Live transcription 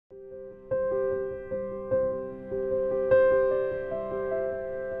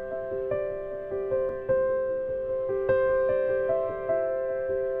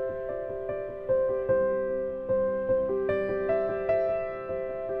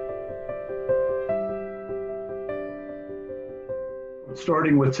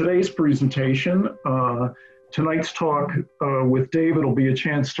starting with today's presentation. Tonight's talk with David will be a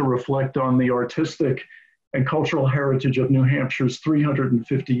chance to reflect on the artistic and cultural heritage of New Hampshire's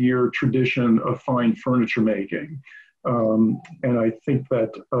 350-year tradition of fine furniture making. And I think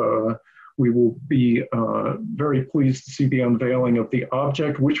that we will be very pleased to see the unveiling of the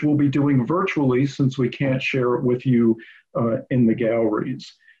object, which we'll be doing virtually since we can't share it with you in the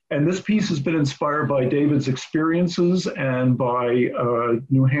galleries. And this piece has been inspired by David's experiences and by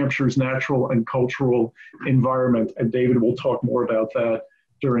New Hampshire's natural and cultural environment. And David will talk more about that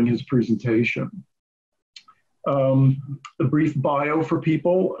during his presentation. A brief bio for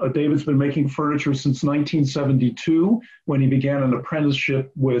people. David's been making furniture since 1972 when he began an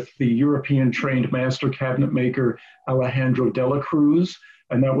apprenticeship with the European-trained master cabinet maker Alejandro de la Cruz,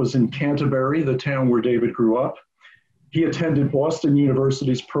 and that was in Canterbury, the town where David grew up. He attended Boston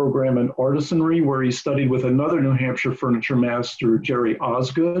University's program in artisanry, where he studied with another New Hampshire furniture master, Jerry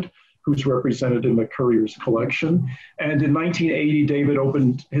Osgood, who's represented in the Currier's collection. And in 1980, David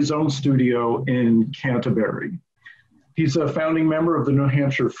opened his own studio in Canterbury. He's a founding member of the New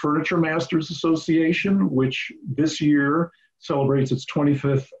Hampshire Furniture Masters Association, which this year celebrates its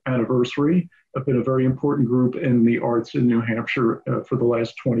 25th anniversary. It's been a very important group in the arts in New Hampshire for the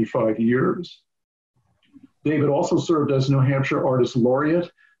last 25 years. David also served as New Hampshire Artist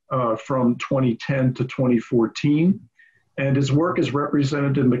Laureate from 2010 to 2014. And his work is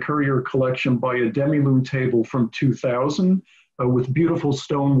represented in the Currier collection by a demi-lune table from 2000 with beautiful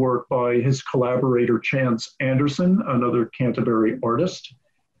stonework by his collaborator Chance Anderson, another Canterbury artist.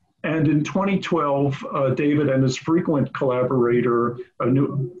 And in 2012, David and his frequent collaborator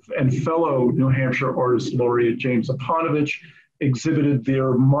and fellow New Hampshire Artist Laureate James Aponovich exhibited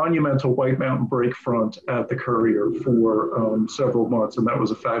their monumental White Mountain break front at the Currier for several months, and that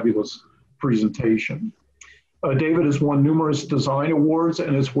was a fabulous presentation. David has won numerous design awards,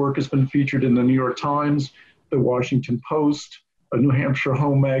 and his work has been featured in the New York Times, the Washington Post, a New Hampshire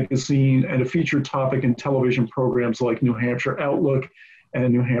Home magazine, and a featured topic in television programs like New Hampshire Outlook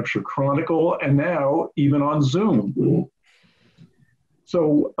and New Hampshire Chronicle, and now even on Zoom.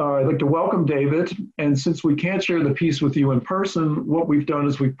 So I'd like to welcome David, and since we can't share the piece with you in person, what we've done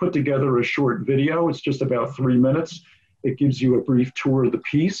is we've put together a short video. It's just about 3 minutes. It gives you a brief tour of the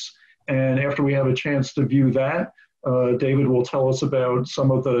piece, and after we have a chance to view that, David will tell us about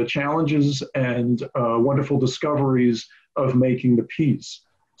some of the challenges and wonderful discoveries of making the piece.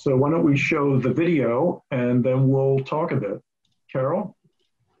 So why don't we show the video, and then we'll talk a bit. Carol?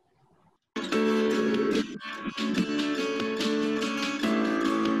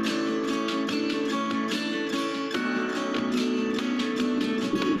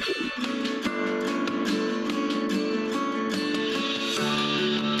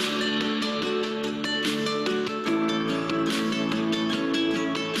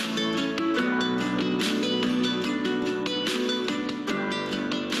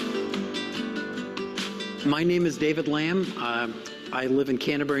 My name is David Lamb. I live in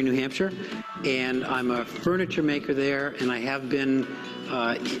Canterbury, New Hampshire, and I'm a furniture maker there, and I have been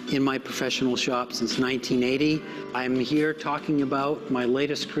in my professional shop since 1980. I'm here talking about my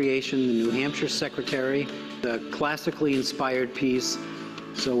latest creation, the New Hampshire Secretary, the classically inspired piece.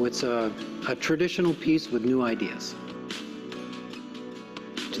 So it's a traditional piece with new ideas.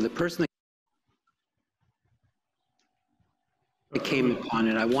 To the person that came upon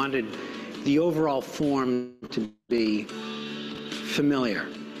it, I wanted the overall form to be familiar.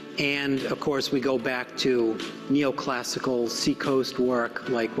 And of course, we go back to neoclassical seacoast work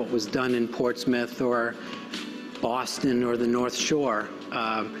like what was done in Portsmouth or Boston or the North Shore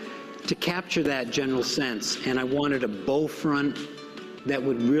to capture that general sense. And I wanted a bow front that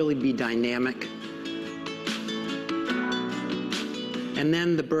would really be dynamic. And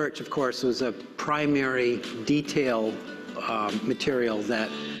then the birch, of course, was a primary detail material that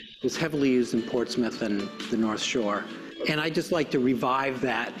was heavily used in Portsmouth and the North Shore. And I just like to revive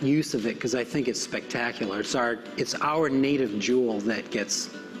that use of it because I think it's spectacular. It's our native jewel that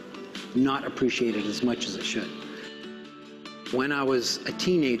gets not appreciated as much as it should. When I was a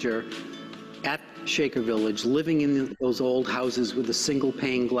teenager at Shaker Village, living in those old houses with the single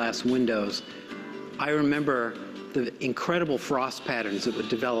pane glass windows, I remember the incredible frost patterns that would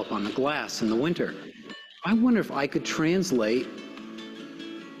develop on the glass in the winter. I wonder if I could translate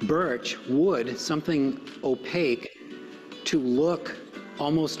birch, wood, something opaque, to look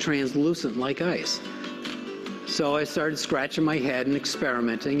almost translucent like ice. So I started scratching my head and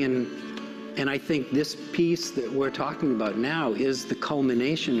experimenting, and I think this piece that we're talking about now is the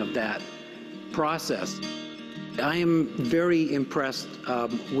culmination of that process. I am very impressed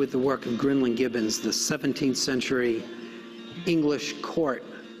with the work of Grinling Gibbons, the 17th century English court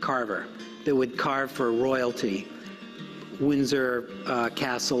carver that would carve for royalty, Windsor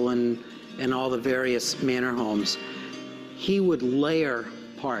Castle and all the various manor homes. He would layer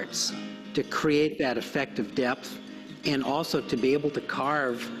parts to create that effect of depth, and also to be able to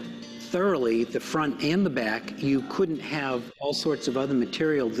carve thoroughly the front and the back. You couldn't have all sorts of other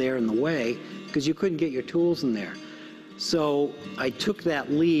material there in the way because you couldn't get your tools in there. So I took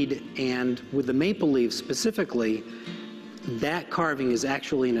that lead, and with the maple leaf specifically, that carving is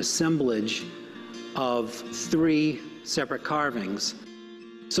actually an assemblage of 3 separate carvings.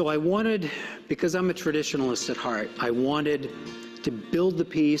 So I wanted, because I'm a traditionalist at heart, I wanted to build the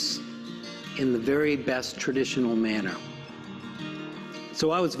piece in the very best traditional manner.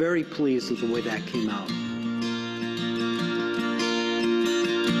 So I was very pleased with the way that came out.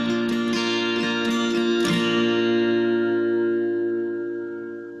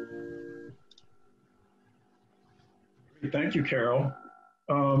 Thank you, Carol.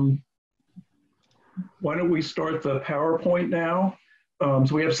 Why don't we start the PowerPoint now?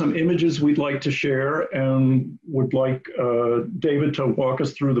 So we have some images we'd like to share, and would like David to walk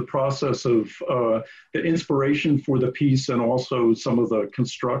us through the process of the inspiration for the piece and also some of the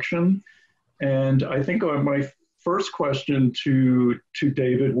construction. And I think my first question to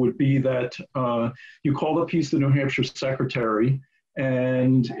David would be that you call the piece the New Hampshire Secretary,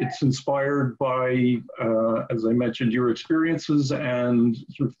 and it's inspired by, as I mentioned, your experiences and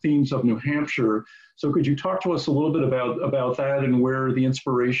sort of themes of New Hampshire. So could you talk to us a little bit about that and where the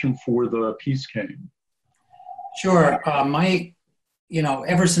inspiration for the piece came? Sure.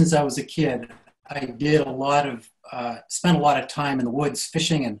 Ever since I was a kid, I did spent a lot of time in the woods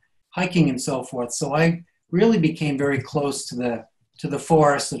fishing and hiking and so forth. So I really became very close to the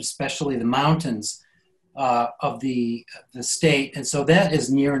forest, especially the mountains of the state. And so that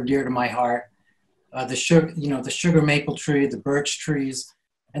is near and dear to my heart. The sugar maple tree, the birch trees.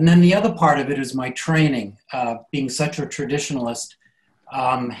 And then the other part of it is my training, being such a traditionalist,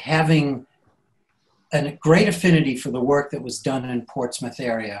 having a great affinity for the work that was done in Portsmouth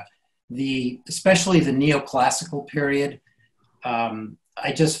area, especially the neoclassical period.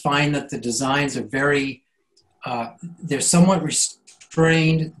 I just find that the designs are they're somewhat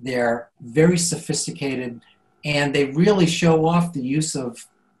restrained, they're very sophisticated, and they really show off the use of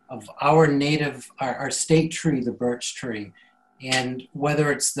our state tree, the birch tree. And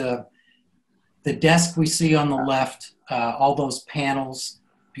whether it's the desk we see on the left, all those panels,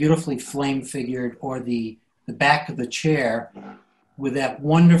 beautifully flame figured, or the back of the chair with that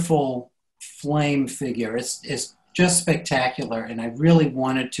wonderful flame figure, it's just spectacular. And I really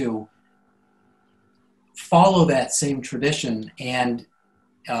wanted to follow that same tradition and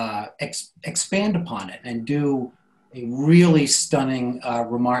expand upon it and do a really stunning,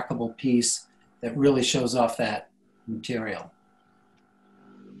 remarkable piece that really shows off that material.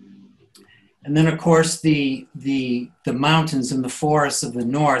 And then, of course, the mountains and the forests of the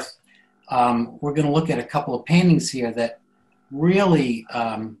north. We're going to look at a couple of paintings here that really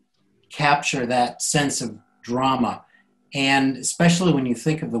capture that sense of drama. And especially when you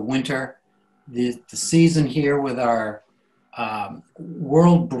think of the winter, the season here with our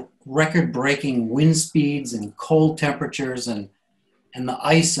world record-breaking wind speeds and cold temperatures and the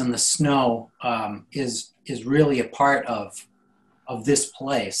ice and the snow is really a part of this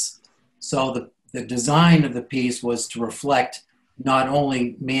place. So the design of the piece was to reflect not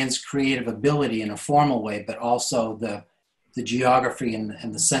only man's creative ability in a formal way, but also the geography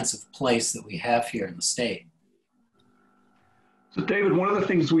and the sense of place that we have here in the state. So David, one of the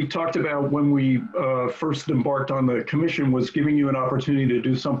things we talked about when we first embarked on the commission was giving you an opportunity to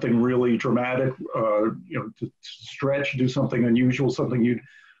do something really dramatic, to stretch, do something unusual, something you'd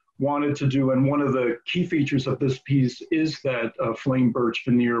wanted to do. And one of the key features of this piece is that flame birch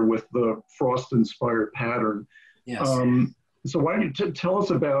veneer with the frost-inspired pattern. Yes. So why don't you tell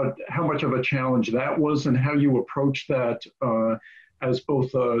us about how much of a challenge that was and how you approached that as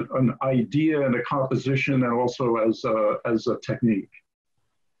both an idea and a composition, and also as a technique?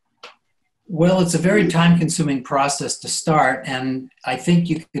 Well, it's a very time-consuming process to start, and I think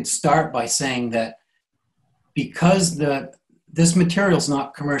you could start by saying that because this material is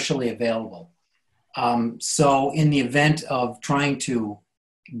not commercially available, so in the event of trying to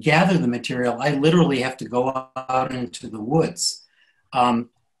gather the material, I literally have to go out into the woods. But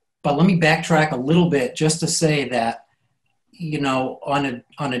let me backtrack a little bit just to say that,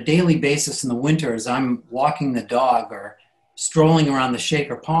 on a daily basis in the winter, as I'm walking the dog or strolling around the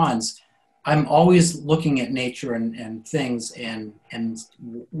Shaker Ponds, I'm always looking at nature and things and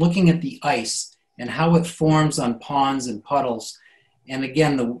looking at the ice and how it forms on ponds and puddles. And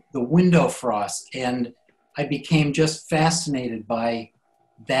again, the window frost. And I became just fascinated by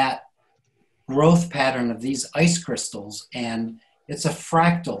that growth pattern of these ice crystals. And it's a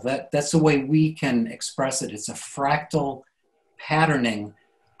fractal. That's the way we can express it. It's a fractal patterning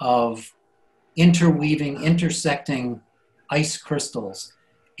of interweaving, intersecting ice crystals.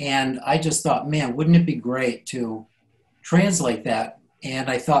 And I just thought, man, wouldn't it be great to translate that? And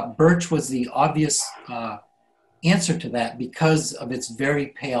I thought birch was the obvious answer to that because of its very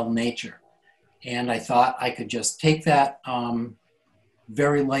pale nature. And I thought I could just take that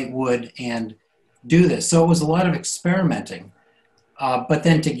very light wood and do this. So it was a lot of experimenting. But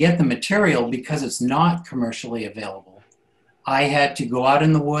then to get the material, because it's not commercially available, I had to go out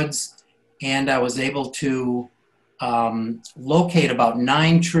in the woods, and I was able to locate about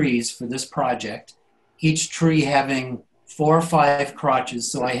 9 trees for this project, each tree having 4 or 5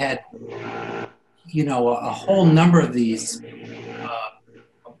 crotches. So I had, you know, a whole number of these,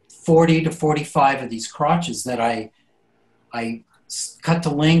 40 to 45 of these crotches that I cut to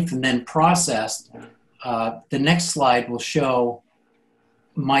length and then processed. The next slide will show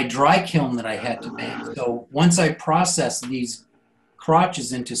my dry kiln that I had to make. So once I processed these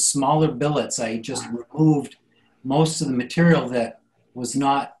crotches into smaller billets, I just removed most of the material that was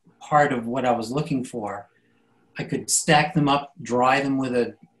not part of what I was looking for. I could stack them up, dry them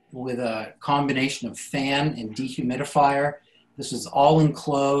with a combination of fan and dehumidifier. This was all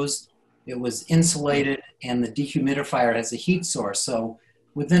enclosed. It was insulated, and the dehumidifier has a heat source. So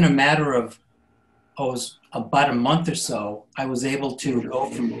within a matter of about a month or so, I was able to go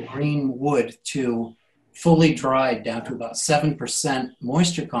from green wood to fully dried down to about 7%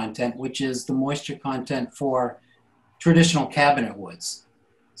 moisture content, which is the moisture content for traditional cabinet woods.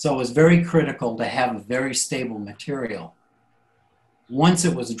 So it was very critical to have a very stable material. Once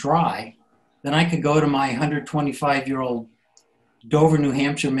it was dry, then I could go to my 125-year-old Dover, New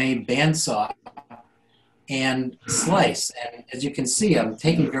Hampshire made bandsaw and slice. And as you can see, I'm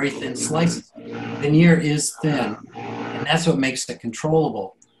taking very thin slices. Veneer is thin, and that's what makes it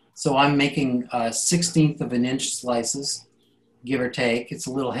controllable. So I'm making 1/16 of an inch slices, give or take. It's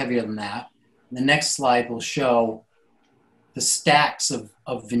a little heavier than that. The next slide will show the stacks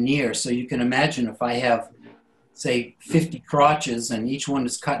of veneer. So you can imagine if I have, say, 50 crotches and each one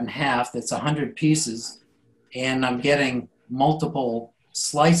is cut in half, that's 100 pieces, and I'm getting multiple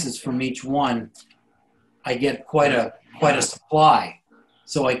slices from each one, I get quite a supply.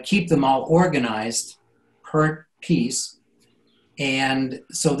 So I keep them all organized per piece. And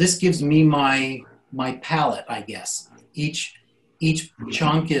so this gives me my palette, I guess. Each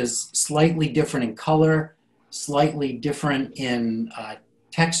chunk is slightly different in color, slightly different in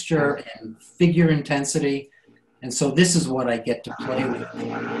texture and figure intensity. And so this is what I get to play with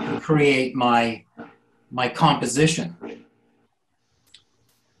to create my composition.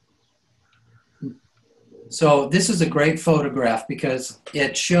 So this is a great photograph because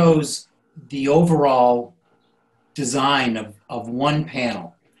it shows the overall design of one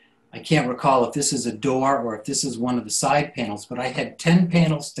panel. I can't recall if this is a door or if this is one of the side panels, but I had 10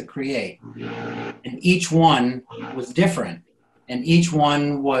 panels to create. And each one was different. And each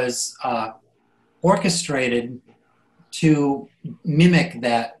one was orchestrated to mimic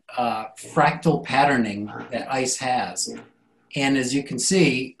that fractal patterning that ice has. And as you can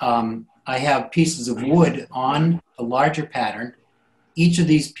see, I have pieces of wood on a larger pattern. Each of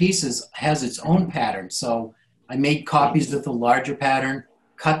these pieces has its own pattern. So I made copies of the larger pattern,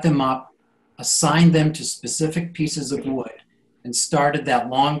 cut them up, assigned them to specific pieces of wood, and started that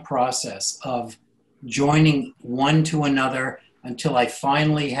long process of joining one to another until I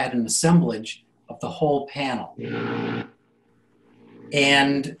finally had an assemblage of the whole panel.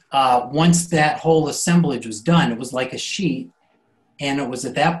 And once that whole assemblage was done, it was like a sheet. And it was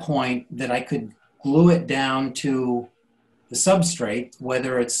at that point that I could glue it down to the substrate,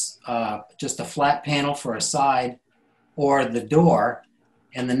 whether it's just a flat panel for a side or the door.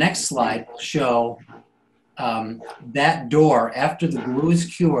 And the next slide will show that door, after the glue is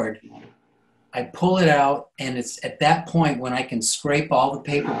cured, I pull it out, and it's at that point when I can scrape all the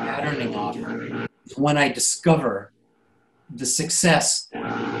paper patterning off, when I discover the success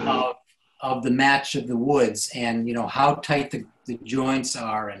of the match of the woods, and you know how tight the joints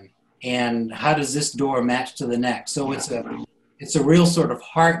are, and how does this door match to the next. So it's a real sort of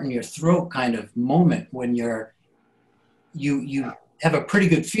heart in your throat kind of moment when you have a pretty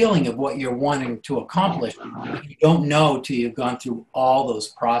good feeling of what you're wanting to accomplish, but you don't know till you've gone through all those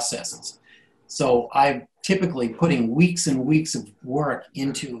processes. So I'm typically putting weeks and weeks of work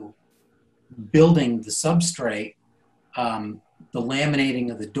into building the substrate, the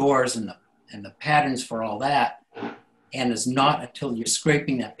laminating of the doors and the patterns for all that. and it's not until you're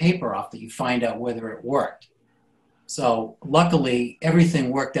scraping that paper off that you find out whether it worked. So luckily,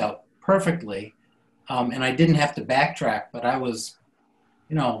 everything worked out perfectly, and I didn't have to backtrack, but I was,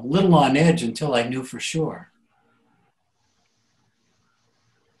 you know, a little on edge until I knew for sure.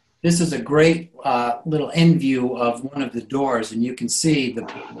 This is a great little end view of one of the doors, and you can see the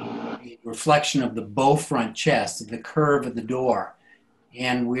reflection of the bow front chest, the curve of the door.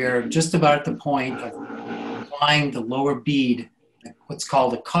 And we're just about at the point of applying the lower bead, what's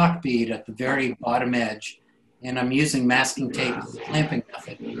called a cock bead at the very bottom edge. And I'm using masking tape as a clamping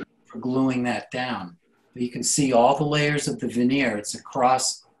method for gluing that down. But you can see all the layers of the veneer. It's a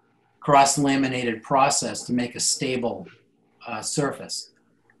cross-laminated process to make a stable surface.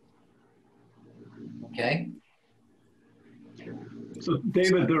 Okay. So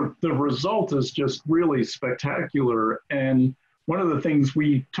David, the result is just really spectacular. And one of the things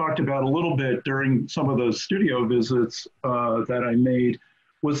we talked about a little bit during some of the studio visits that I made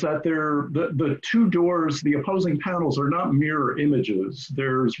was that the two doors, the opposing panels, are not mirror images.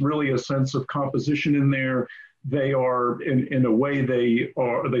 There's really a sense of composition in there. They are, in a way, they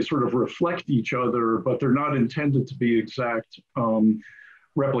sort of reflect each other, but they're not intended to be exact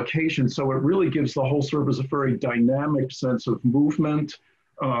replication. So it really gives the whole surface a very dynamic sense of movement,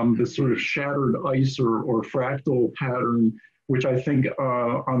 this sort of shattered ice or fractal pattern, which I think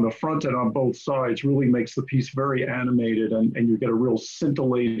on the front and on both sides really makes the piece very animated, and you get a real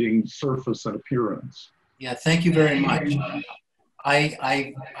scintillating surface and appearance. Yeah, thank you very much.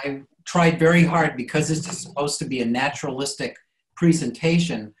 I tried very hard, because this is supposed to be a naturalistic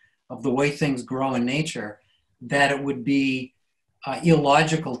presentation of the way things grow in nature, that it would be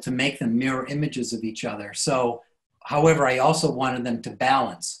illogical to make them mirror images of each other. So, however, I also wanted them to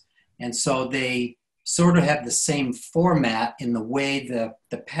balance. And so they sort of have the same format in the way the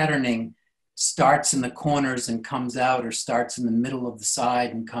patterning starts in the corners and comes out, or starts in the middle of the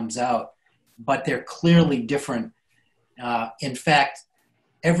side and comes out, but they're clearly different. In fact,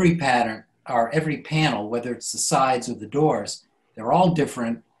 every pattern or every panel, whether it's the sides or the doors, they're all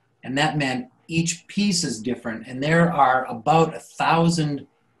different, and that meant each piece is different, and there are about 1,000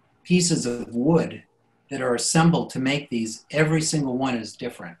 pieces of wood that are assembled to make these. Every single one is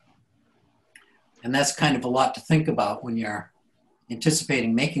different. And that's kind of a lot to think about when you're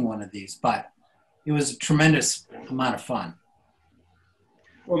anticipating making one of these, but it was a tremendous amount of fun.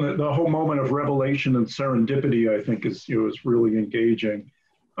 Well, the whole moment of revelation and serendipity, I think, is really engaging.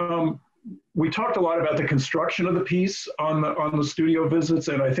 We talked a lot about the construction of the piece on the studio visits,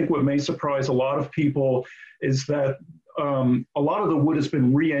 and I think what may surprise a lot of people is that a lot of the wood has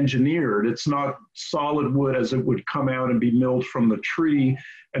been re-engineered. It's not solid wood as it would come out and be milled from the tree.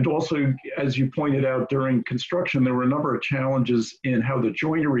 And also, as you pointed out during construction, there were a number of challenges in how the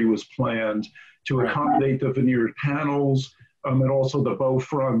joinery was planned to accommodate the veneered panels, and also the bow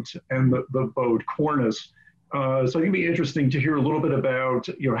front and the bowed cornice. So it'd be interesting to hear a little bit about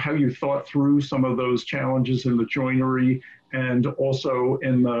how you thought through some of those challenges in the joinery, and also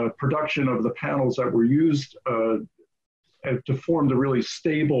in the production of the panels that were used to form the really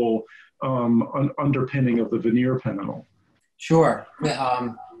stable underpinning of the veneer panel. Sure.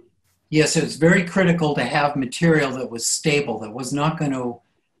 Yes, it was very critical to have material that was stable, that was not going to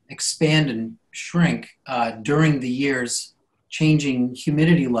expand and shrink during the year's changing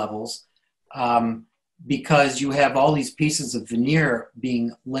humidity levels, because you have all these pieces of veneer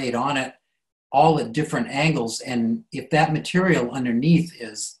being laid on it, all at different angles. And if that material underneath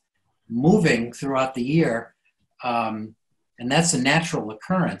is moving throughout the year, and that's a natural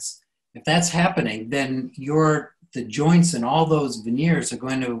occurrence, if that's happening, then the joints in all those veneers are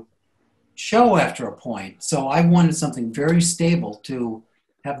going to show after a point. So I wanted something very stable to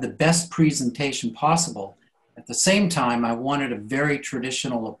have the best presentation possible. At the same time, I wanted a very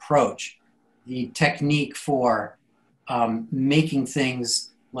traditional approach. The technique for making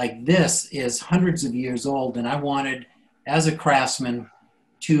things like this is hundreds of years old, and I wanted, as a craftsman,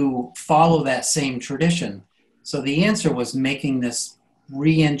 to follow that same tradition. So the answer was making this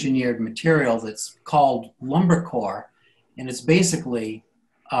re-engineered material that's called lumber core, and it's basically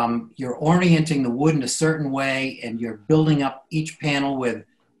you're orienting the wood in a certain way, and you're building up each panel with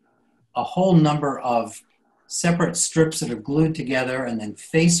a whole number of separate strips that are glued together, and then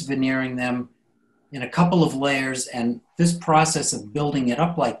face veneering them in a couple of layers. And this process of building it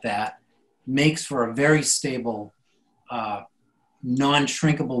up like that makes for a very stable,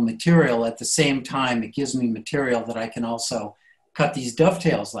 non-shrinkable material. At the same time, it gives me material that I can also cut these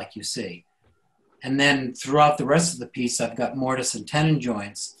dovetails like you see. And then throughout the rest of the piece, I've got mortise and tenon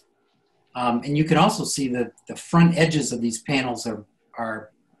joints. And you can also see that the front edges of these panels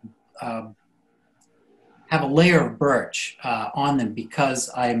have a layer of birch on them because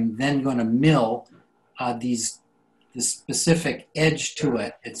I'm then going to mill the specific edge to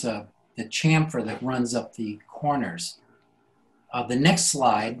it. It's the chamfer that runs up the corners. The next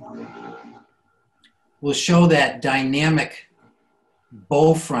slide will show that dynamic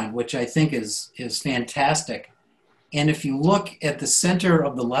bow front, which I think is fantastic. And if you look at the center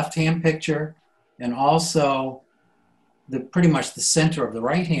of the left-hand picture and also pretty much the center of the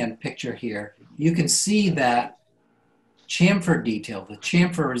right-hand picture here, you can see that chamfer detail. The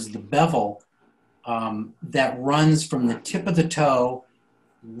chamfer is the bevel that runs from the tip of the toe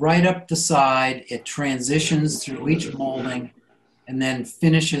right up the side. It transitions through each molding and then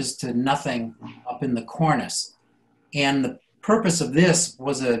finishes to nothing up in the cornice. And the purpose of this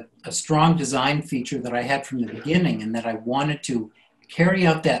was a strong design feature that I had from the beginning, and that I wanted to carry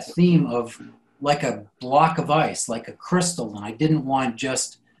out that theme of like a block of ice, like a crystal. And I didn't want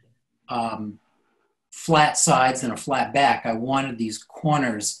just flat sides and a flat back. I wanted these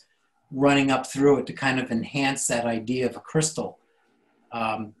corners running up through it to kind of enhance that idea of a crystal.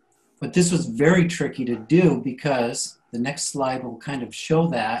 But this was very tricky to do because the next slide will kind of show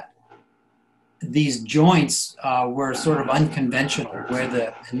that these joints were sort of unconventional,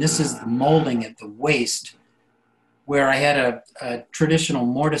 and this is the molding at the waist, where I had a traditional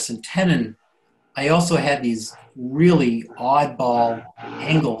mortise and tenon. I also had these really oddball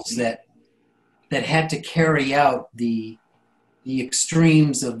angles that had to carry out the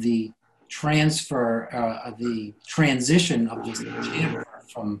extremes of the transfer, of the transition of this chamfer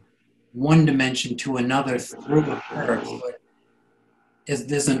from one dimension to another through a curve. So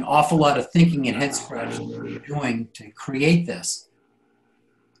there's an awful lot of thinking and head scratching that you're doing to create this.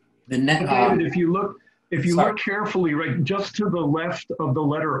 David, if you look carefully, right, just to the left of the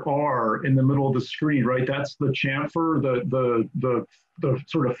letter R in the middle of the screen, right, that's the chamfer, the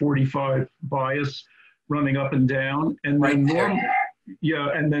sort of 45 bias running up and down, and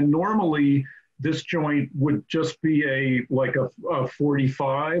then normally this joint would just be a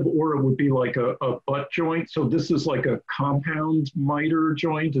 45, or it would be like a butt joint. So this is like a compound miter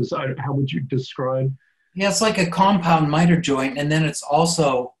joint. How would you describe? Yeah, it's like a compound miter joint, and then it's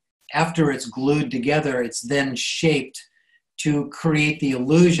also, after it's glued together, it's then shaped to create the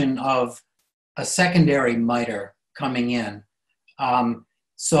illusion of a secondary miter coming in.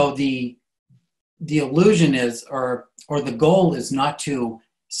 So the illusion is, or the goal is not to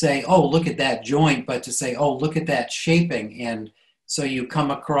say, oh, look at that joint, but to say, oh, look at that shaping. And so you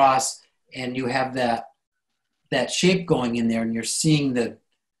come across and you have that shape going in there, and you're seeing the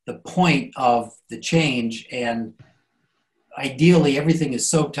point of the change. And ideally, everything is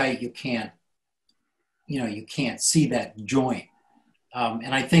so tight you can't see that joint.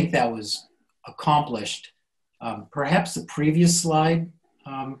 And I think that was accomplished. Perhaps the previous slide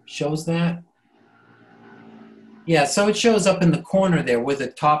shows that. Yeah, so it shows up in the corner there where the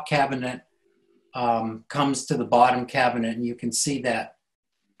top cabinet comes to the bottom cabinet, and you can see that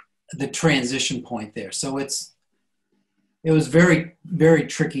the transition point there. So it was very, very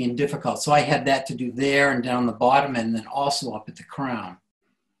tricky and difficult. So I had that to do there and down the bottom, and then also up at the crown.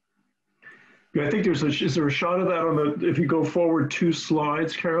 Yeah, I think is there a shot of that if you go forward 2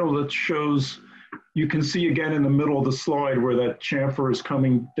 slides, Carol, that shows, you can see again in the middle of the slide where that chamfer is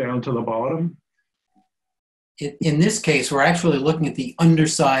coming down to the bottom? In this case, we're actually looking at the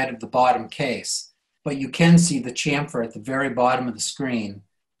underside of the bottom case, but you can see the chamfer at the very bottom of the screen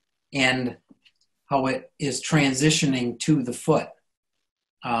and how it is transitioning to the foot.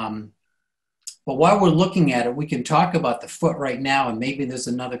 But while we're looking at it, we can talk about the foot right now, and maybe there's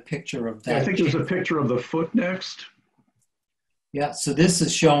another picture of that. I think there's a picture of the foot next. Yeah, so this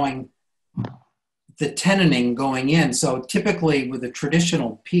is showing the tenoning going in. So typically with a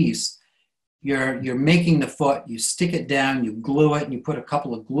traditional piece, you're making the foot, you stick it down, you glue it, and you put a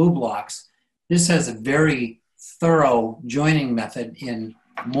couple of glue blocks. This has a very thorough joining method in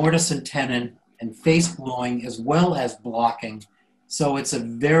mortise and tenon and face gluing as well as blocking. So it's a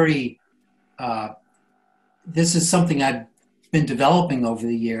very, this is something I've been developing over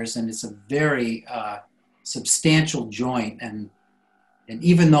the years, and it's a very substantial joint. And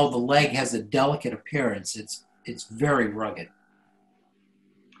even though the leg has a delicate appearance, it's very rugged.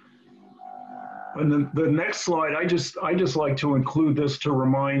 And then the next slide, I just like to include this to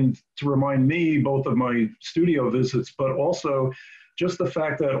remind me both of my studio visits, but also just the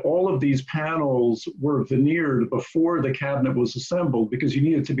fact that all of these panels were veneered before the cabinet was assembled, because you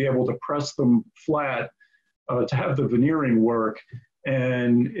needed to be able to press them flat to have the veneering work.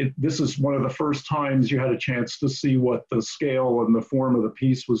 And this is one of the first times you had a chance to see what the scale and the form of the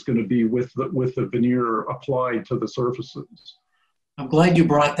piece was going to be with the veneer applied to the surfaces. I'm glad you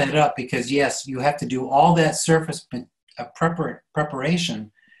brought that up because yes, you have to do all that surface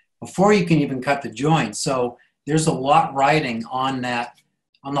preparation before you can even cut the joint. So there's a lot riding on that,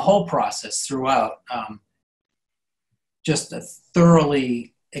 on the whole process throughout. Just a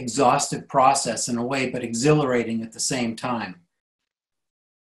thoroughly exhaustive process in a way, but exhilarating at the same time.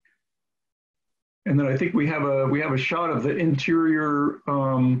 And then I think we have a shot of the interior,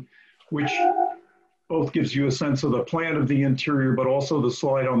 which both gives you a sense of the plan of the interior, but also the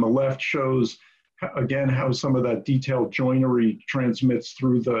slide on the left shows again how some of that detailed joinery transmits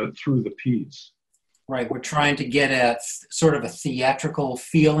through the piece. Right, we're trying to get at sort of a theatrical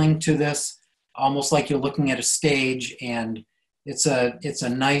feeling to this, almost like you're looking at a stage, and it's a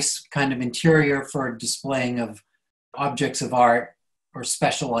nice kind of interior for displaying of objects of art or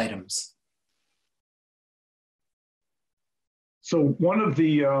special items. So one of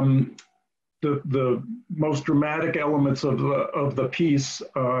the most dramatic elements of the piece,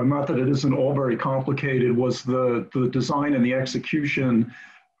 not that it isn't all very complicated, was the design and the execution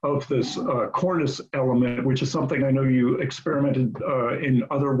of this cornice element, which is something I know you experimented in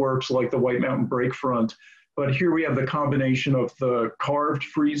other works like the White Mountain Breakfront. But here we have the combination of the carved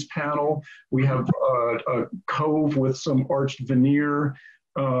frieze panel. We have a cove with some arched veneer,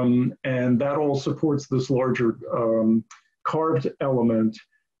 and that all supports this larger carved element.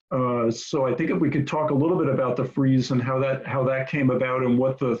 So I think if we could talk a little bit about the frieze and how that came about and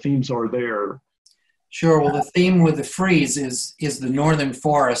what the themes are there. Sure. Well, the theme with the frieze is the northern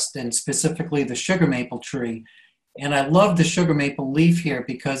forest, and specifically the sugar maple tree. And I love the sugar maple leaf here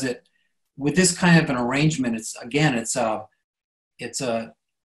because with this kind of an arrangement, it's a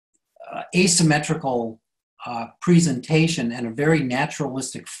asymmetrical presentation and a very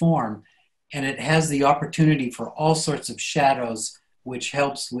naturalistic form, and it has the opportunity for all sorts of shadows, which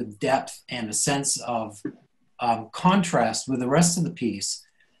helps with depth and a sense of contrast with the rest of the piece.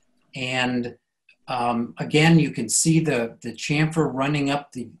 And again, you can see the chamfer running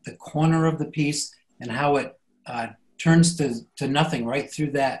up the corner of the piece and how it turns to nothing right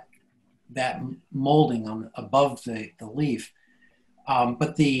through that molding above the leaf.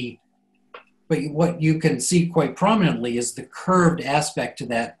 But what you can see quite prominently is the curved aspect to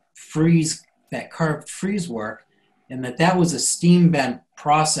that carved frieze work, and that was a steam bent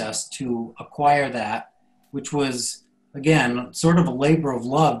process to acquire that, which was, again, sort of a labor of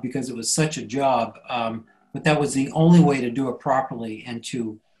love because it was such a job, but that was the only way to do it properly and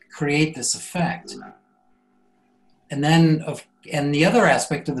to create this effect. And then, and the other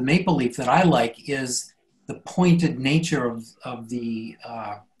aspect of the maple leaf that I like is the pointed nature of the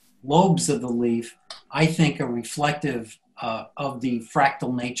lobes of the leaf, I think are reflective of the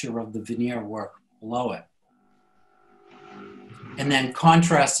fractal nature of the veneer work below it. And then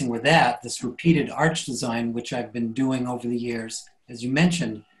contrasting with that, this repeated arch design, which I've been doing over the years, as you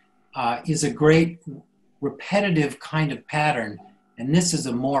mentioned, is a great repetitive kind of pattern. And this is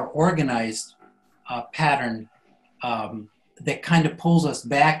a more organized pattern that kind of pulls us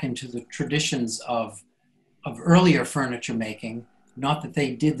back into the traditions of earlier furniture making. Not that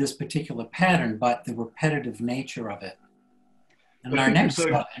they did this particular pattern, but the repetitive nature of it. And our next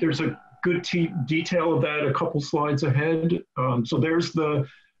slide. There's a good detail of that a couple slides ahead. So there's the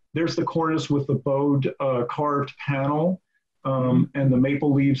cornice with the bowed carved panel and the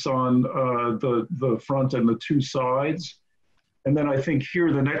maple leaves on the front and the two sides. And then I think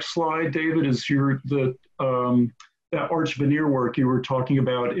here the next slide, David, is that arch veneer work you were talking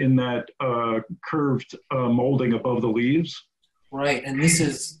about in that curved molding above the leaves. Right, and this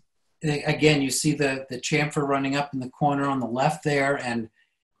is, again, you see the chamfer running up in the corner on the left there, and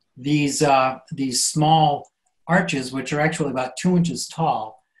these small arches, which are actually about 2 inches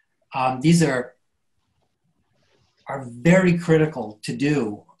tall, these are very critical to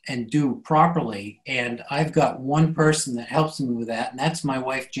do and do properly. And I've got one person that helps me with that, and that's my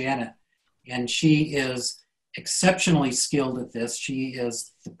wife, Janet. And she is exceptionally skilled at this. She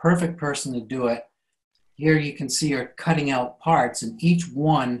is the perfect person to do it. Here you can see her cutting out parts, and each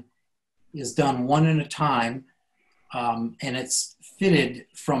one is done one at a time. And it's fitted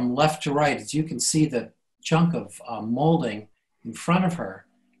from left to right. As you can see the chunk of molding in front of her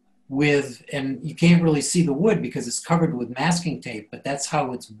and you can't really see the wood because it's covered with masking tape, but that's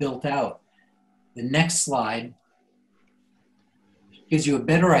how it's built out. The next slide gives you a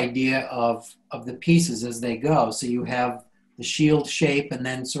better idea of the pieces as they go. So you have the shield shape and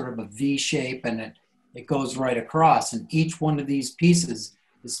then sort of a V shape, and it goes right across. And each one of these pieces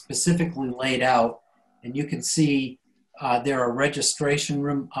is specifically laid out, and you can see there are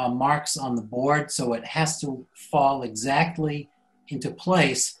registration marks on the board, so it has to fall exactly into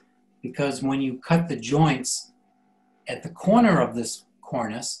place, because when you cut the joints, at the corner of this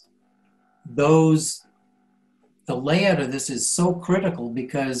cornice, the layout of this is so critical,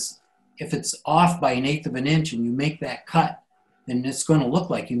 because if it's off by 1/8 of an inch and you make that cut, then it's going to look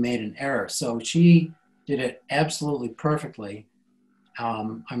like you made an error. So she did it absolutely perfectly.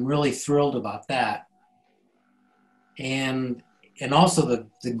 I'm really thrilled about that. And also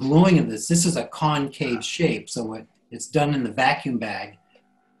the gluing of this is a concave shape, so it's done in the vacuum bag,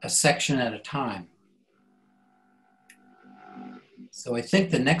 a section at a time. So I think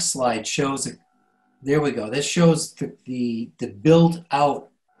the next slide shows, there we go. This shows the built out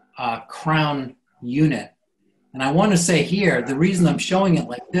crown unit. And I want to say here, the reason I'm showing it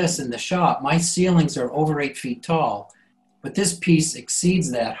like this in the shop, my ceilings are over 8 feet tall, but this piece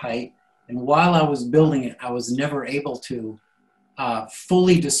exceeds that height. And while I was building it, I was never able to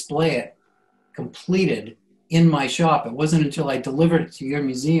fully display it completed in my shop. It wasn't until I delivered it to your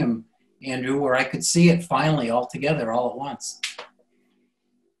museum, Andrew, where I could see it finally all together all at once.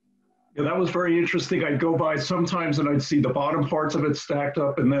 Yeah, that was very interesting. I'd go by sometimes and I'd see the bottom parts of it stacked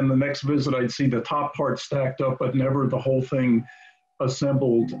up, and then the next visit I'd see the top part stacked up, but never the whole thing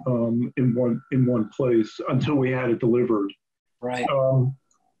assembled in one place until we had it delivered. Right.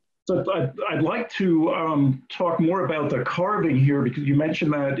 So I'd like to talk more about the carving here, because you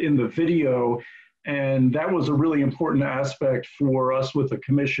mentioned that in the video, and that was a really important aspect for us with the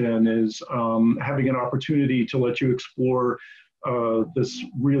commission, is having an opportunity to let you explore this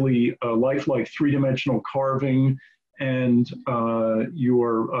really lifelike three-dimensional carving, and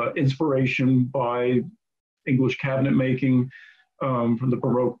your inspiration by English cabinet making from the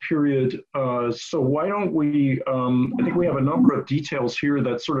Baroque period. So why don't we, I think we have a number of details here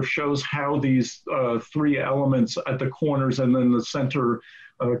that sort of shows how these three elements at the corners and then the center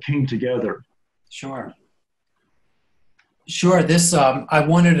came together. Sure. Sure, this, I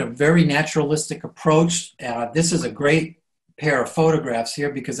wanted a very naturalistic approach. This is a great pair of photographs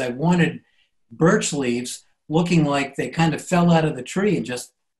here, because I wanted birch leaves looking like they kind of fell out of the tree and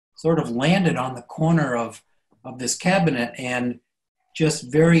just sort of landed on the corner of this cabinet, and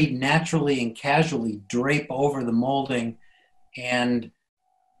just very naturally and casually drape over the molding. And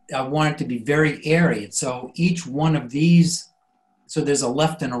I want it to be very airy. So each one of these, so there's a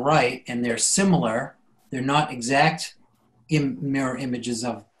left and a right, and they're similar. They're not exact mirror images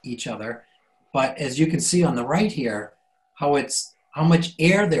of each other. But as you can see on the right here, how much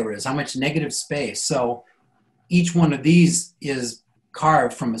air there is, how much negative space. So each one of these is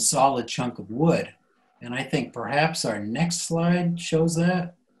carved from a solid chunk of wood. And I think perhaps our next slide shows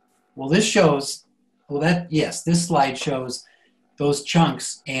that. Well, this shows, yes, this slide shows those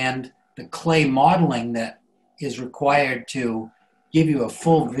chunks and the clay modeling that is required to give you a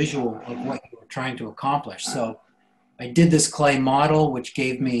full visual of what you were trying to accomplish. So I did this clay model, which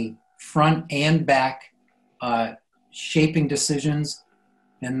gave me front and back shaping decisions,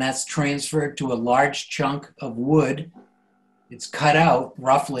 and that's transferred to a large chunk of wood. It's cut out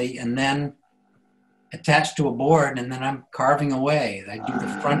roughly and then attached to a board, and then I'm carving away. I do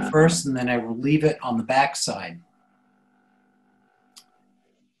the front first, and then I relieve it on the back side.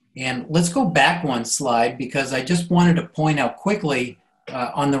 And let's go back one slide, because I just wanted to point out quickly,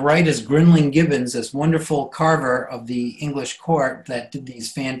 on the right is Grinling Gibbons, this wonderful carver of the English court that did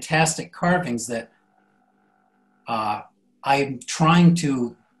these fantastic carvings that I'm trying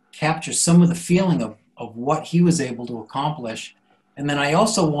to capture some of the feeling of what he was able to accomplish. And then I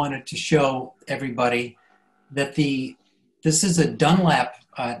also wanted to show everybody that this is a Dunlap,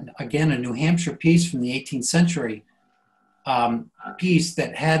 again, a New Hampshire piece from the 18th century, piece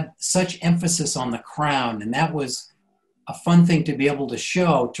that had such emphasis on the crown. And that was a fun thing to be able to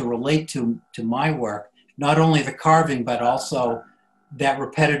show, to relate to my work, not only the carving, but also that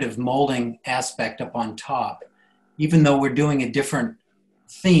repetitive molding aspect up on top. Even though we're doing a different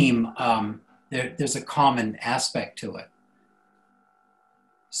theme, there's a common aspect to it.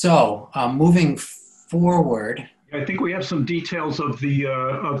 So moving forward. I think we have some details of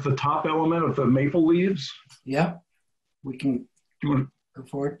the top element of the maple leaves. Yeah, we can go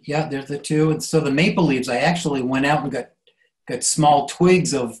forward. Yeah, there's the two. And so the maple leaves, I actually went out and got small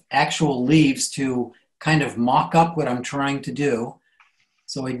twigs of actual leaves to kind of mock up what I'm trying to do.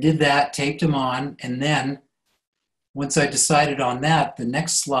 So I did that, taped them on, and then once I decided on that, the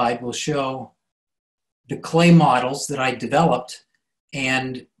next slide will show the clay models that I developed,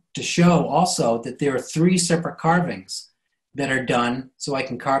 and to show also that there are 3 separate carvings that are done, so I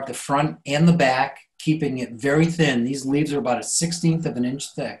can carve the front and the back, keeping it very thin. These leaves are about 1/16 of an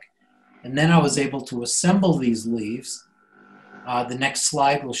inch thick. And then I was able to assemble these leaves. The next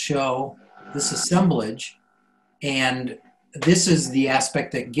slide will show this assemblage, and this is the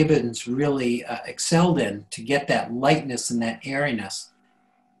aspect that Gibbons really excelled in, to get that lightness and that airiness.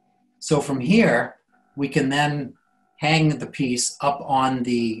 So from here, we can then hang the piece up on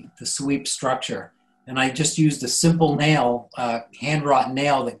the sweep structure. And I just used a simple nail, hand-wrought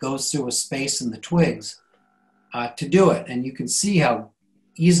nail that goes through a space in the twigs to do it. And you can see how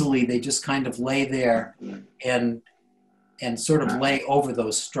easily they just kind of lay there and sort of lay over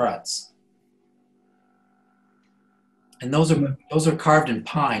those struts. And those are carved in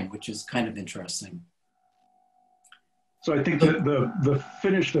pine, which is kind of interesting. So I think that the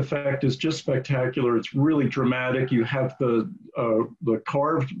finished effect is just spectacular. It's really dramatic. You have the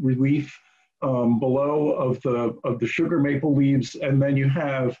carved relief below of the sugar maple leaves, and then you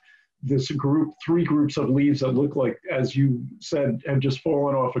have this three groups of leaves that look like, as you said, have just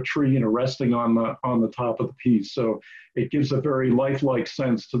fallen off a tree and are resting on the top of the piece. So it gives a very lifelike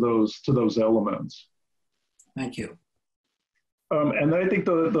sense to those elements. Thank you. And I think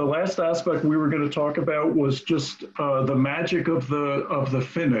the last aspect we were going to talk about was just the magic of the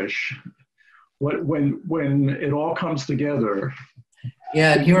finish, when it all comes together.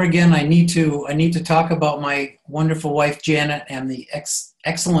 Yeah, and here again, I need to talk about my wonderful wife Janet and the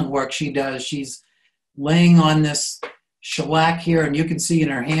excellent work she does. She's laying on this shellac here, and you can see in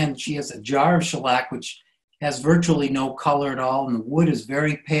her hand she has a jar of shellac which has virtually no color at all, and the wood is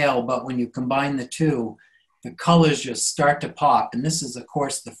very pale. But when you combine the two, the colors just start to pop. And this is, of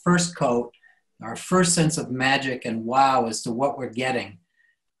course, the first coat, our first sense of magic and wow as to what we're getting,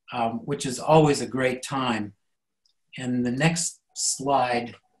 which is always a great time. And the next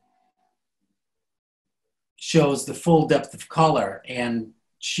slide shows the full depth of color. And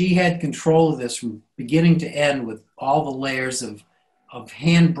she had control of this from beginning to end with all the layers of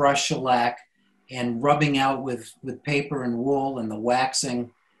hand brush shellac and rubbing out with paper and wool and the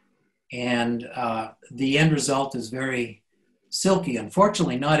waxing. And the end result is very silky.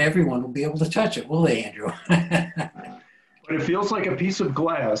 Unfortunately, not everyone will be able to touch it, will they, Andrew? But it feels like a piece of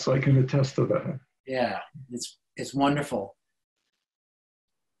glass. I can attest to that. Yeah, it's wonderful.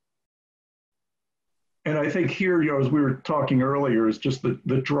 And I think here, as we were talking earlier, is just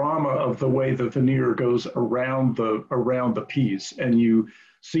the drama of the way the veneer goes around the piece, and you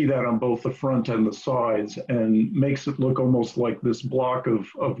see that on both the front and the sides, and makes it look almost like this block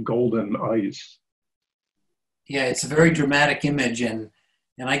of golden ice. Yeah, it's a very dramatic image, and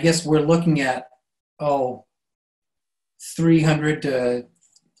I guess we're looking at 300 to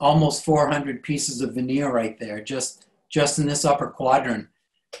almost 400 pieces of veneer right there, just in this upper quadrant.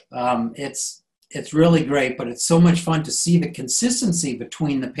 It's really great, but it's so much fun to see the consistency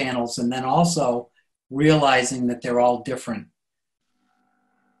between the panels, and then also realizing that they're all different.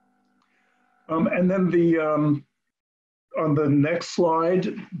 And then on the next slide,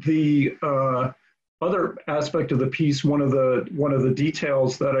 the other aspect of the piece, one of the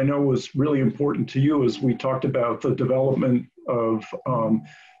details that I know was really important to you, as we talked about the development of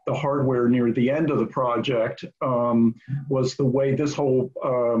the hardware near the end of the project, was the way this whole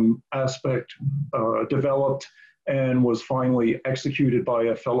aspect developed and was finally executed by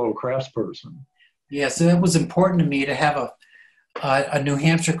a fellow craftsperson. Yeah, so it was important to me to have a New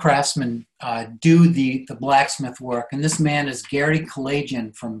Hampshire craftsman do the blacksmith work. And this man is Gary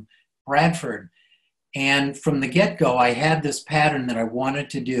Kalajian from Bradford. And from the get-go, I had this pattern that I wanted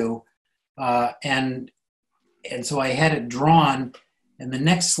to do. And so I had it drawn. And the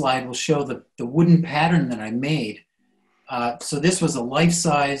next slide will show the wooden pattern that I made. So this was a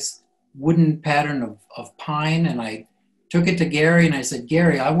life-size wooden pattern of pine. And I took it to Gary and I said,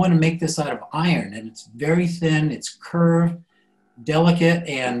 Gary, I want to make this out of iron. And it's very thin, it's curved, delicate,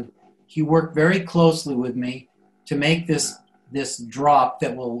 and he worked very closely with me to make this drop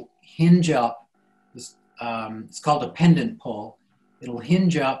that will hinge up. It's called a pendant pull. It'll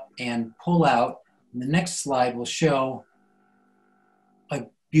hinge up and pull out. And the next slide will show a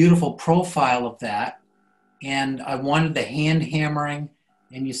beautiful profile of that. And I wanted the hand hammering,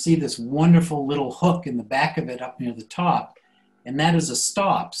 and you see this wonderful little hook in the back of it up near the top. And that is a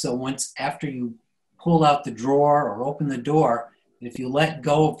stop. So after you pull out the drawer or open the door, if you let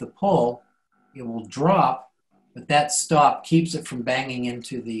go of the pull, it will drop, but that stop keeps it from banging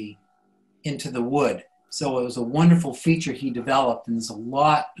into the wood. So it was a wonderful feature he developed, and there's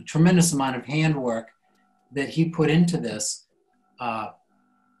a tremendous amount of handwork that he put into this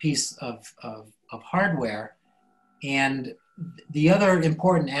piece of hardware. And the other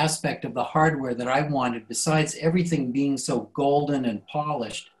important aspect of the hardware that I wanted, besides everything being so golden and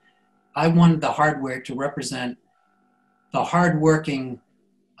polished, I wanted the hardware to represent the hardworking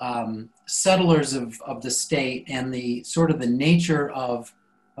settlers of the state and the sort of the nature of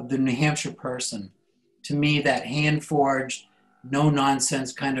the New Hampshire person. to me, that hand-forged,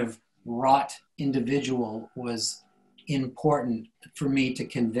 no-nonsense kind of wrought individual was important for me to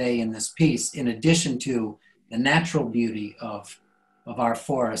convey in this piece. In addition to the natural beauty of our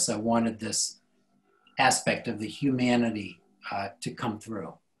forests, I wanted this aspect of the humanity to come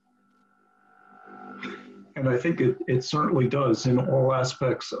through. And I think it certainly does in all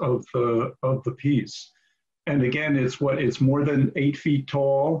aspects of the piece. And again, it's more than 8 feet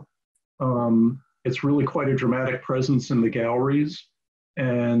tall. It's really quite a dramatic presence in the galleries.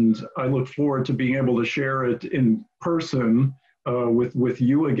 And I look forward to being able to share it in person with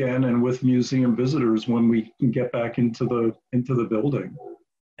you again and with museum visitors when we can get back into the building.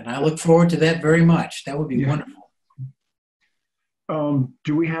 And I look forward to that very much. That would be wonderful.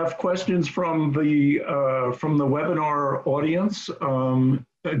 Do we have questions from the webinar audience?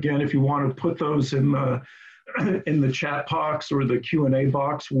 Again, if you want to put those in the chat box or the Q&A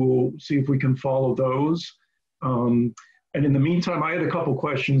box, we'll see if we can follow those. And in the meantime, I had a couple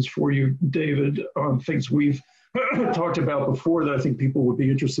questions for you, David, on things we've talked about before that I think people would be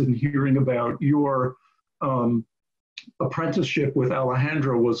interested in hearing about. Your apprenticeship with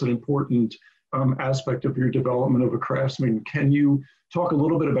Alejandro was an important aspect of your development of a craftsman. Can you talk a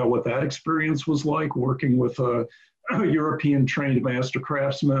little bit about what that experience was like, working with a European trained master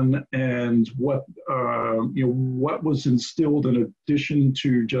craftsman, and what what was instilled in addition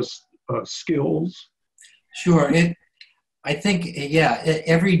to just skills? Sure. I think,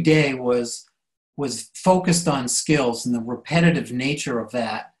 every day was focused on skills and the repetitive nature of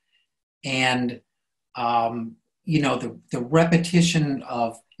that. And, the repetition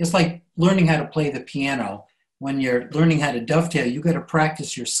of, it's like learning how to play the piano. When you're learning how to dovetail, you got to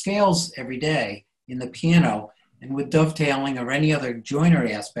practice your scales every day in the piano. And with dovetailing or any other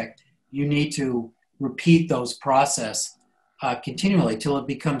joinery aspect, you need to repeat those processes continually till it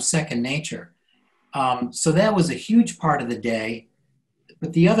becomes second nature. So that was a huge part of the day.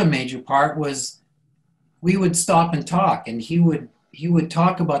 But the other major part was we would stop and talk, and he would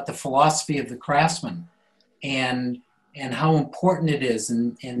talk about the philosophy of the craftsman and how important it is,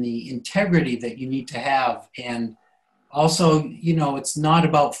 and the integrity that you need to have. And also, it's not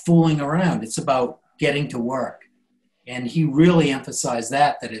about fooling around, it's about getting to work. And he really emphasized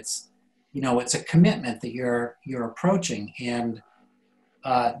that it's, it's a commitment that you're approaching. And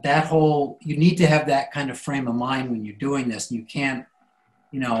that whole, you need to have that kind of frame of mind when you're doing this. And you can't,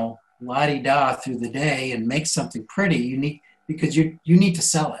 la-di-da through the day and make something pretty. Because you need to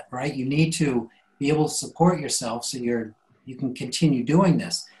sell it, right? You need to be able to support yourself so you can continue doing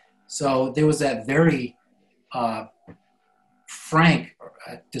this. So there was that very frank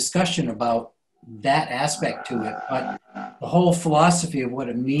discussion about that aspect to it. But the whole philosophy of what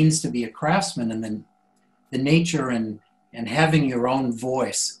it means to be a craftsman, and then the nature and having your own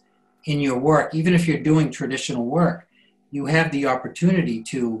voice in your work, even if you're doing traditional work, you have the opportunity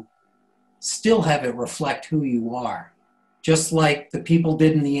to still have it reflect who you are. Just like the people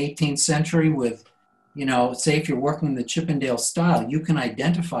did in the 18th century with, say if you're working the Chippendale style, you can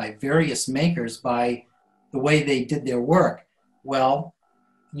identify various makers by the way they did their work. Well,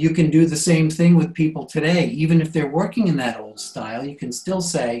 you can do the same thing with people today. Even if they're working in that old style, you can still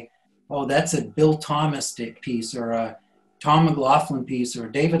say, oh, that's a Bill Thomas piece, or a Tom McLaughlin piece, or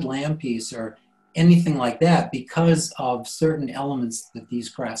a David Lamb piece, or anything like that, because of certain elements that these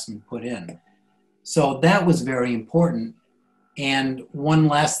craftsmen put in. So that was very important. And one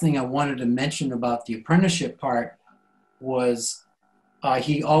last thing I wanted to mention about the apprenticeship part was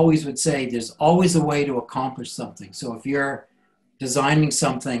he always would say, there's always a way to accomplish something. So if you're designing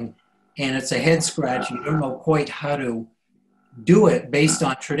something and it's a head scratch, you don't know quite how to do it based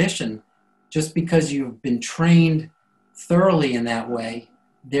on tradition, just because you've been trained thoroughly in that way,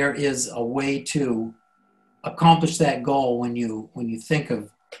 there is a way to accomplish that goal when you think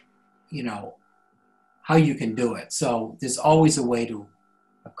of, how you can do it. So there's always a way to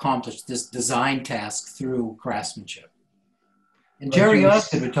accomplish this design task through craftsmanship. And Jerry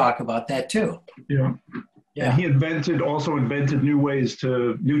Osgood would talk about that too. Yeah. And he also invented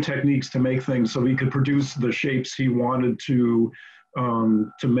new techniques to make things so he could produce the shapes he wanted to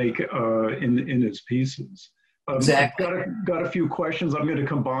make in his pieces. Exactly. Got a few questions. I'm going to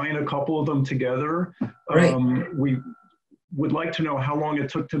combine a couple of them together. Great. We would like to know how long it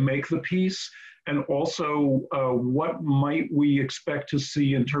took to make the piece, and also what might we expect to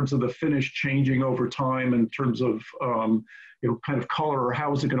see in terms of the finish changing over time in terms of kind of color, or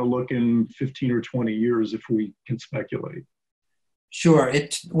how is it going to look in 15 or 20 years if we can speculate? Sure.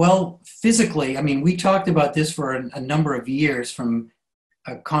 Well, physically, we talked about this for a number of years, from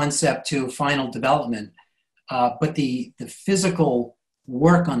a concept to final development. But the physical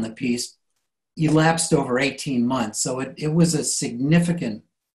work on the piece, elapsed over 18 months. So it was a significant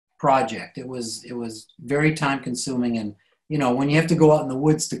project. It was very time consuming. And, you know, when you have to go out in the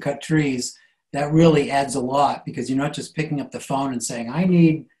woods to cut trees, that really adds a lot, because you're not just picking up the phone and saying, I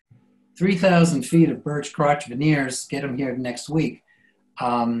need 3,000 feet of birch crotch veneers, get them here next week.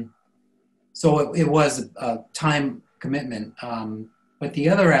 So it was a time commitment. But the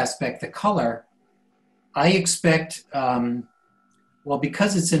other aspect, the color, I expect, well,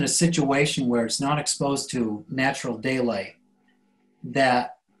 because it's in a situation where it's not exposed to natural daylight,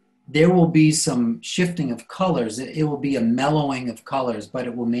 that there will be some shifting of colors. It will be a mellowing of colors, but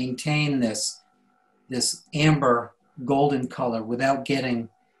it will maintain this amber golden color without getting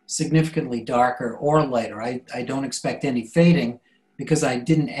significantly darker or lighter. I don't expect any fading because I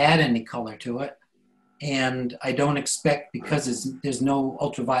didn't add any color to it. And I don't expect, because there's no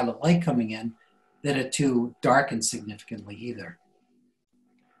ultraviolet light coming in, that it to darken significantly either.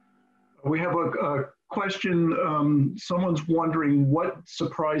 We have a question. Someone's wondering what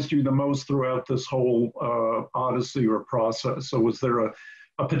surprised you the most throughout this whole odyssey or process. So was there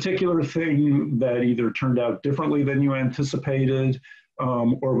a particular thing that either turned out differently than you anticipated,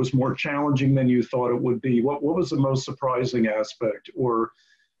 or was more challenging than you thought it would be? What was the most surprising aspect, or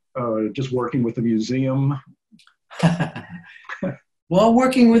just working with the museum? Well,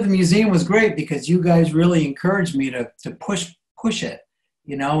 working with the museum was great because you guys really encouraged me to push it,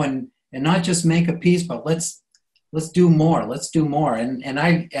 you know, and not just make a piece, but let's do more. Let's do more. And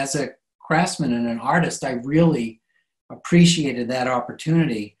I, as a craftsman and an artist, I really appreciated that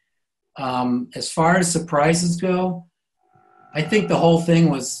opportunity. As far as surprises go, I think the whole thing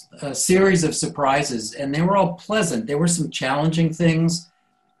was a series of surprises, and they were all pleasant. There were some challenging things,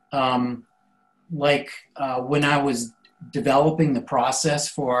 like when I was developing the process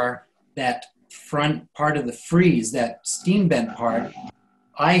for that front part of the frieze, that steam bent part,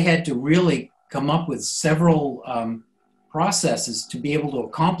 I had to really come up with several processes to be able to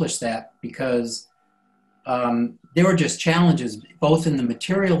accomplish that, because there were just challenges both in the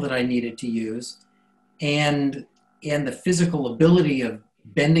material that I needed to use and the physical ability of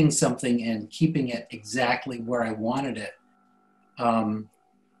bending something and keeping it exactly where I wanted it.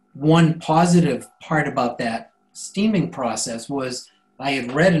 One positive part about that steaming process was I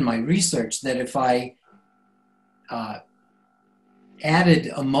had read in my research that if I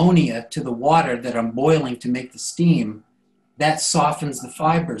added ammonia to the water that I'm boiling to make the steam, that softens the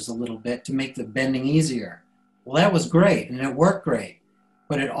fibers a little bit to make the bending easier. Well, that was great, and it worked great.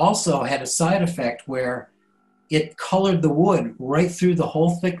 But it also had a side effect where it colored the wood right through the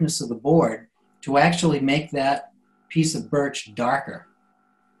whole thickness of the board to actually make that piece of birch darker,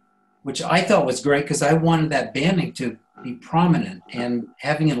 which I thought was great because I wanted that banding to be prominent, and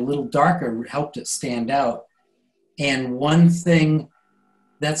having it a little darker helped it stand out. And one thing,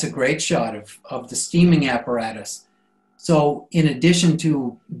 that's a great shot of the steaming apparatus. So in addition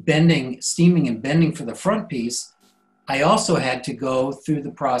to steaming and bending for the front piece, I also had to go through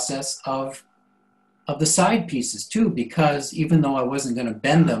the process of the side pieces too, because even though I wasn't going to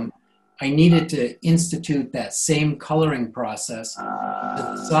bend them, I needed to institute that same coloring process to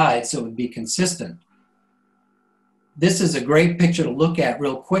the side so it would be consistent. This is a great picture to look at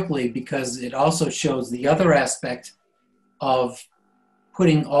real quickly because it also shows the other aspect of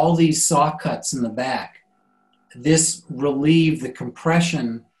putting all these saw cuts in the back. This relieved the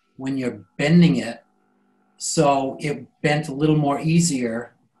compression when you're bending it, so it bent a little more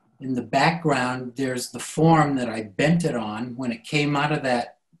easier. In the background, there's the form that I bent it on. When it came out of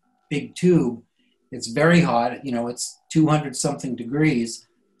that big tube, it's very hot, you know, it's 200 something degrees,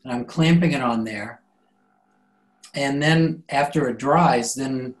 and I'm clamping it on there. And then after it dries,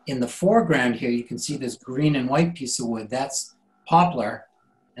 then in the foreground here, you can see this green and white piece of wood. That's poplar,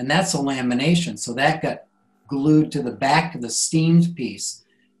 and that's a lamination. So that got glued to the back of the steamed piece.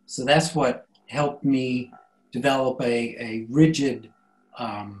 So that's what helped me develop a rigid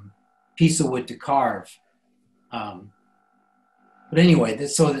piece of wood to carve. But anyway,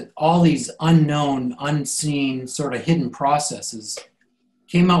 so that all these unknown, unseen, sort of hidden processes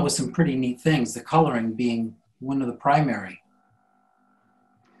came out with some pretty neat things, the coloring being one of the primary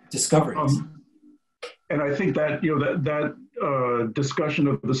discoveries. And I think that, you know, that discussion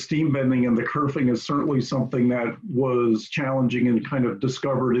of the steam bending and the kerfing is certainly something that was challenging and kind of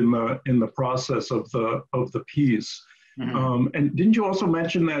discovered in the process of the piece. Mm-hmm. And didn't you also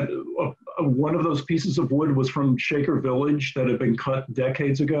mention that one of those pieces of wood was from Shaker Village that had been cut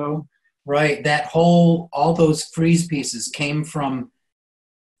decades ago? Right. All those frieze pieces came from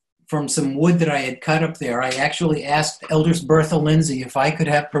some wood that I had cut up there. I actually asked Elders Bertha Lindsay if I could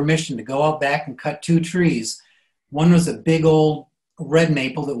have permission to go out back and cut 2 trees. One was a big old red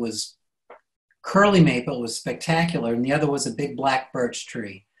maple that was curly maple was spectacular, and the other was a big black birch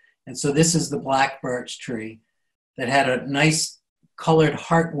tree. And so this is the black birch tree that had a nice colored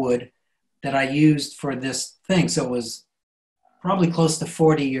heartwood that I used for this thing. So it was probably close to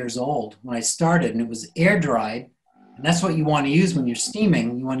 40 years old when I started, and it was air dried. And that's what you want to use when you're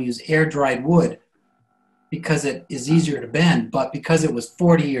steaming. You want to use air dried wood because it is easier to bend. But because it was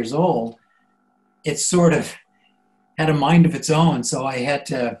 40 years old, it sort of had a mind of its own. So I had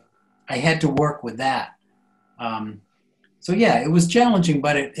to work with that. So yeah, it was challenging,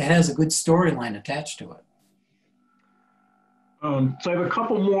 but it has a good storyline attached to it. So I have a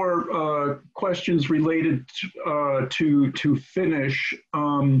couple more questions related to finish.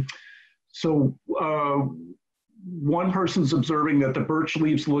 One person's observing that the birch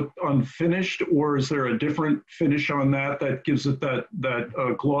leaves look unfinished, or is there a different finish on that that gives it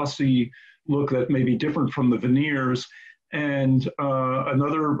that glossy look that may be different from the veneers? And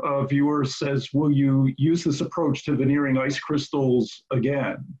another viewer says, will you use this approach to veneering ice crystals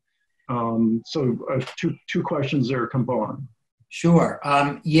again? Two questions there combined. Sure.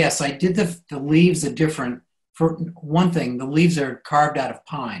 Yes, I did the leaves are different. For one thing, the leaves are carved out of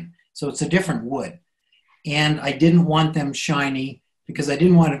pine, so it's a different wood. And I didn't want them shiny because I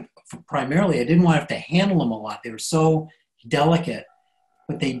didn't want to, primarily, I didn't want to have to handle them a lot. They were so delicate.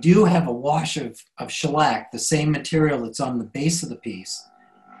 But they do have a wash of shellac, the same material that's on the base of the piece,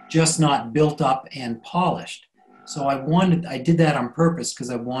 just not built up and polished. So I did that on purpose because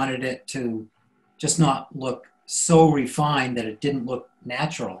I wanted it to just not look so refined that it didn't look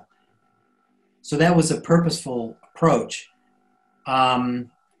natural. So that was a purposeful approach. And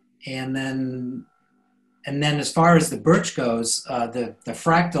then as far as the birch goes, the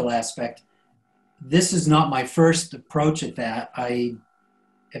fractal aspect, this is not my first approach at that. I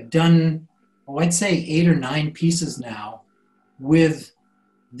have done, I'd say 8 or 9 pieces now with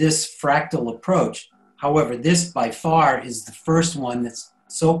this fractal approach. However, this by far is the first one that's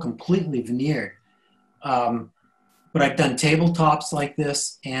so completely veneered. But I've done tabletops like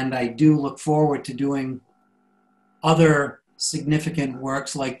this, and I do look forward to doing other significant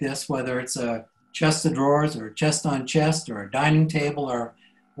works like this, whether it's a chest of drawers or a chest on chest or a dining table or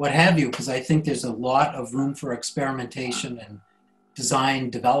what have you, because I think there's a lot of room for experimentation and design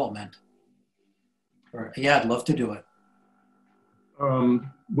development. Yeah, I'd love to do it.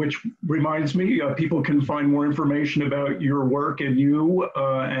 Which reminds me, people can find more information about your work and you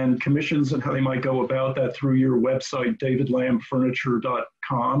and commissions and how they might go about that through your website,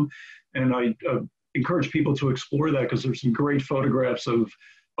 davidlambfurniture.com. And I encourage people to explore that because there's some great photographs of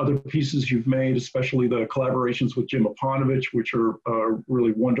other pieces you've made, especially the collaborations with Jim Aponovich, which are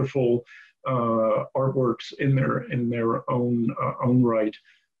really wonderful artworks in their own right.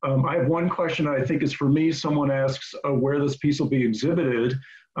 I have one question I think is for me. Someone asks where this piece will be exhibited,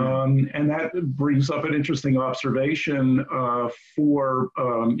 and that brings up an interesting observation our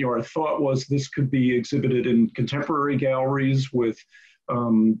thought was this could be exhibited in contemporary galleries with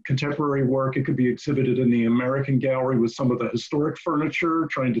contemporary work. It could be exhibited in the American Gallery with some of the historic furniture,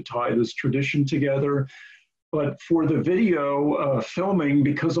 trying to tie this tradition together. But for the video filming,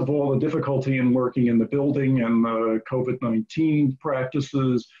 because of all the difficulty in working in the building and the COVID-19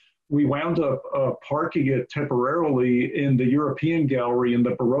 practices, we wound up parking it temporarily in the European Gallery in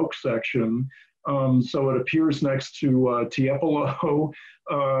the Baroque section. So it appears next to Tiepolo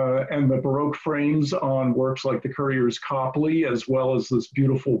and the Baroque frames on works like the Currier's Copley, as well as this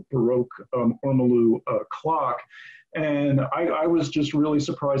beautiful Baroque ormolu clock. And I was just really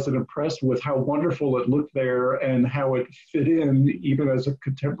surprised and impressed with how wonderful it looked there and how it fit in even as a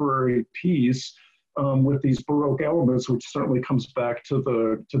contemporary piece with these Baroque elements, which certainly comes back to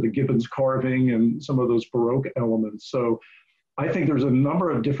the Gibbons carving and some of those Baroque elements. So I think there's a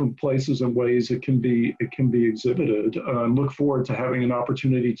number of different places and ways it can be exhibited. Look forward to having an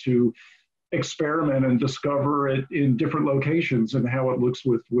opportunity to experiment and discover it in different locations and how it looks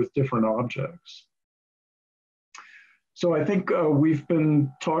with different objects. So I think we've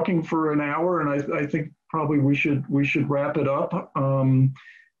been talking for an hour, and I think probably we should wrap it up.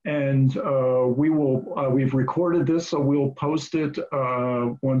 We've recorded this, so we'll post it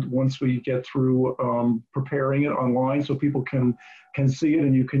once we get through preparing it online, so people can see it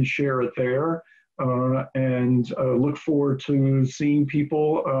and you can share it there. Look forward to seeing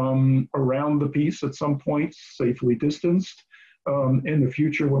people around the piece at some point, safely distanced, in the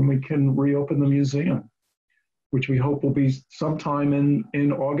future when we can reopen the museum, which we hope will be sometime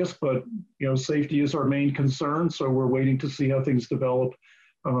in August, but safety is our main concern, so we're waiting to see how things develop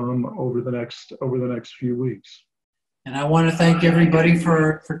over the next few weeks. And I want to thank everybody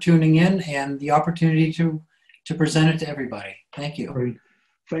for tuning in and the opportunity to present it to everybody. Thank you. Great.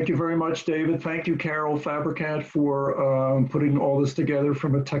 Thank you very much, David. Thank you, Carol Fabricat, for putting all this together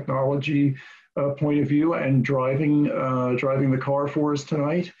from a technology point of view and driving the car for us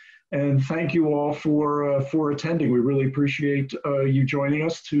tonight. And thank you all for attending. We really appreciate you joining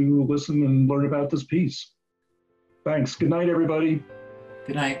us to listen and learn about this piece. Thanks. Good night, everybody.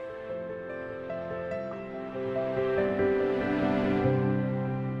 Good night.